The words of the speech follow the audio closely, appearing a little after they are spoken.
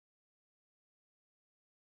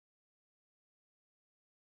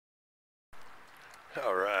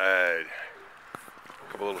Alright,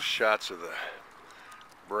 a couple little shots of the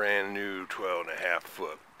brand new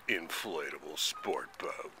 12.5-foot inflatable sport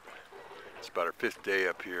boat. It's about our 5th day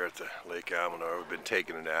up here at the Lake Almanor. We've been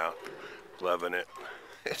taking it out, loving it.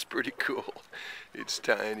 It's pretty cool. It's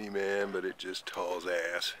tiny, man, but it just hauls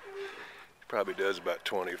ass. It probably does about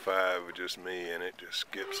 25 with just me in it. Just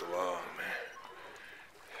skips along, man.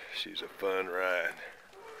 She's a fun ride.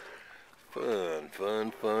 Fun,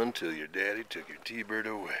 fun, fun till your daddy took your T-bird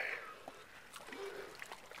away.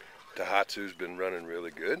 Daihatsu's been running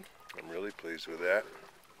really good. I'm really pleased with that.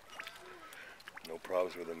 No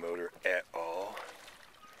problems with the motor at all.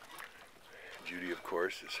 Judy, of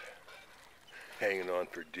course, is hanging on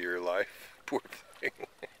for dear life. Poor thing.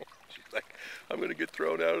 She's like, I'm gonna get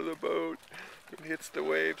thrown out of the boat. It hits the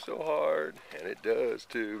wave so hard. And it does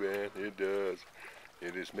too, man. It does.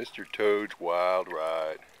 It is Mr. Toad's wild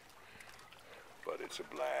ride. But it's a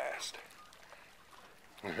blast.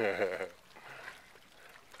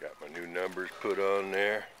 Got my new numbers put on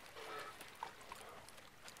there.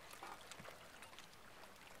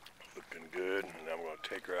 Looking good. And I'm going to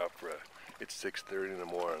take her out for it's 6:30 in the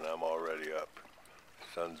morning. I'm already up.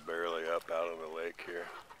 Sun's barely up out on the lake here.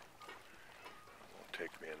 It'll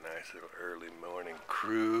take me a nice little early morning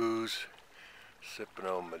cruise. Sipping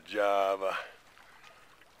on my Java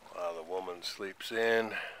while the woman sleeps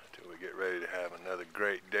in. Till we get ready to have another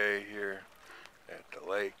great day here at the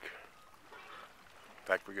lake. In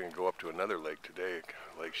fact, we're going to go up to another lake today,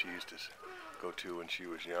 a lake she used to go to when she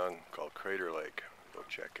was young, called Crater Lake. Go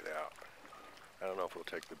check it out. I don't know if we'll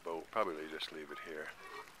take the boat. Probably just leave it here.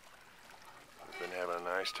 We've been having a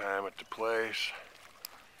nice time at the place.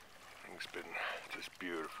 Things been just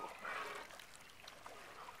beautiful.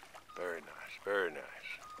 Very nice, very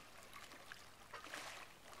nice.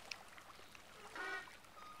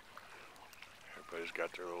 Everybody's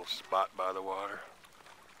got their little spot by the water.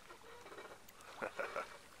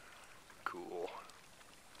 Cool.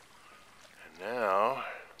 And now,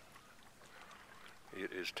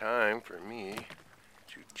 it is time for me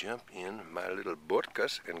to jump in my little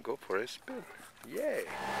boatkas and go for a spin. Yay!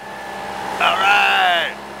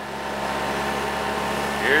 Alright!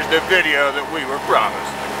 Here's the video that we were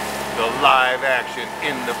promised. The live action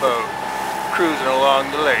in the boat, cruising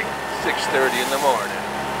along the lake, 6:30 in the morning.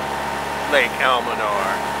 Lake Almanor,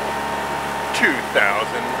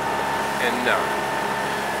 2009.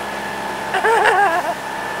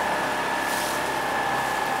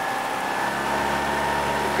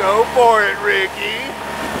 Go for it, Ricky.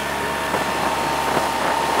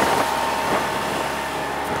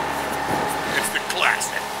 It's the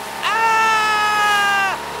classic.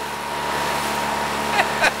 Ah!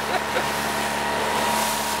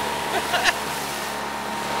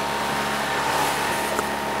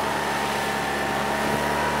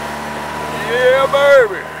 Yeah,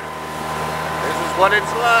 baby. This is what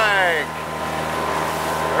it's like.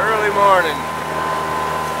 Early morning.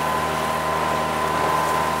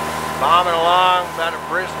 Bombing along about a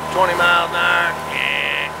brisk 20 miles an hour.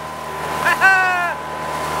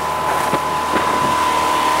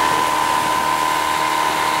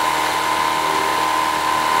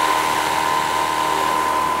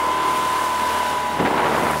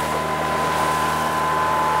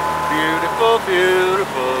 Beautiful,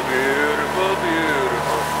 beautiful, beautiful,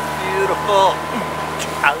 beautiful, beautiful.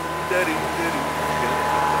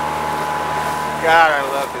 God, I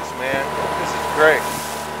love this, man. This is great.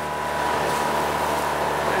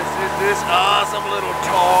 This is this awesome little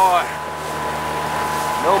toy.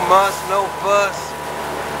 No muss, no fuss.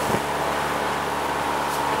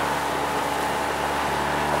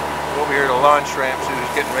 Over here to launch ramp, so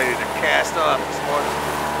he's getting ready to cast off this morning.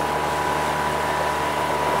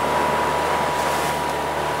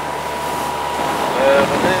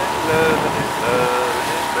 Loving it, loving it, loving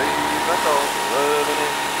it, baby. That's all. Loving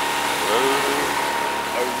it, loving it.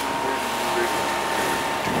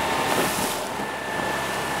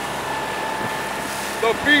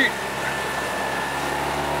 The beat.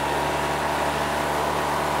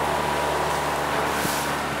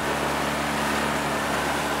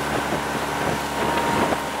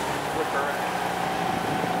 Flip around.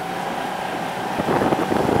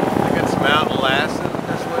 I think it's Mountain Lass, isn't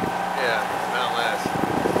this one? Yeah, Mountain Lass.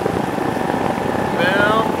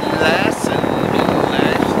 Mountain Lass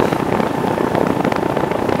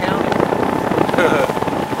County.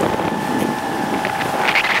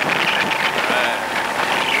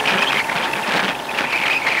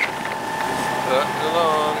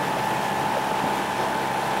 Along.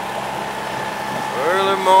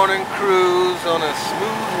 Early morning cruise on a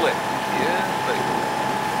smooth lake. Yeah, lake.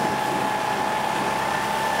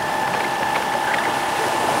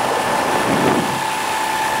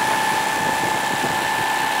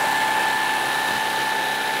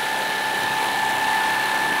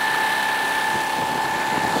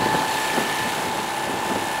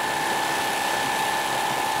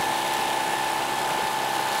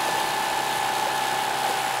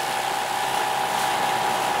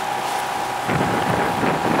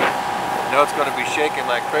 boat's going to be shaking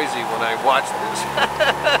like crazy when I watch this.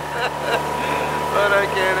 But I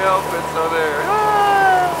can't help it, so there.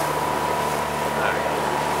 Ah! All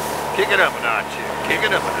right. Kick it up a notch here. Kick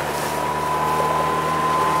it up a notch.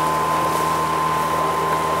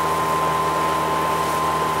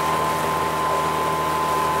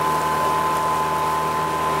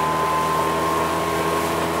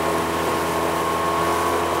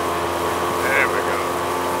 There we go.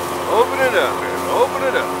 Open it up, man. Open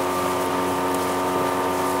it up.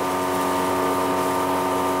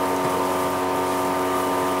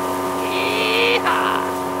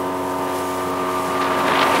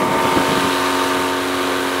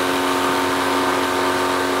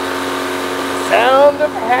 Sound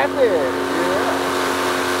of habit.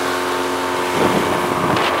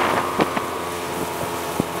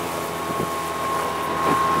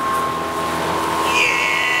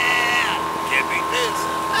 Yeah. Can't beat this.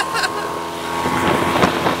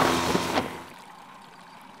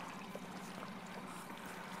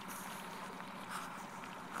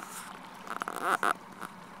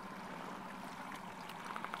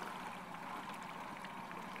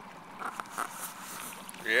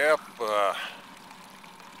 Yep.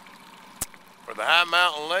 For the high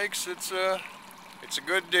mountain lakes, it's a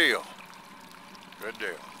good deal. Good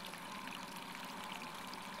deal.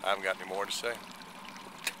 I haven't got any more to say.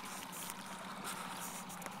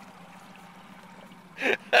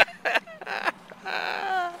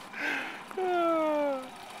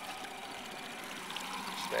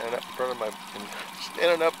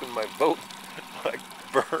 Standing up in my boat like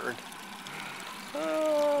burned.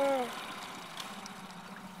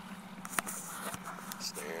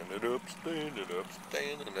 Standing up, standing up,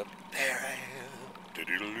 standing up. There I am.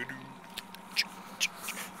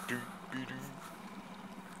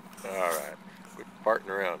 All right, quit farting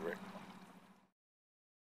around, Rick.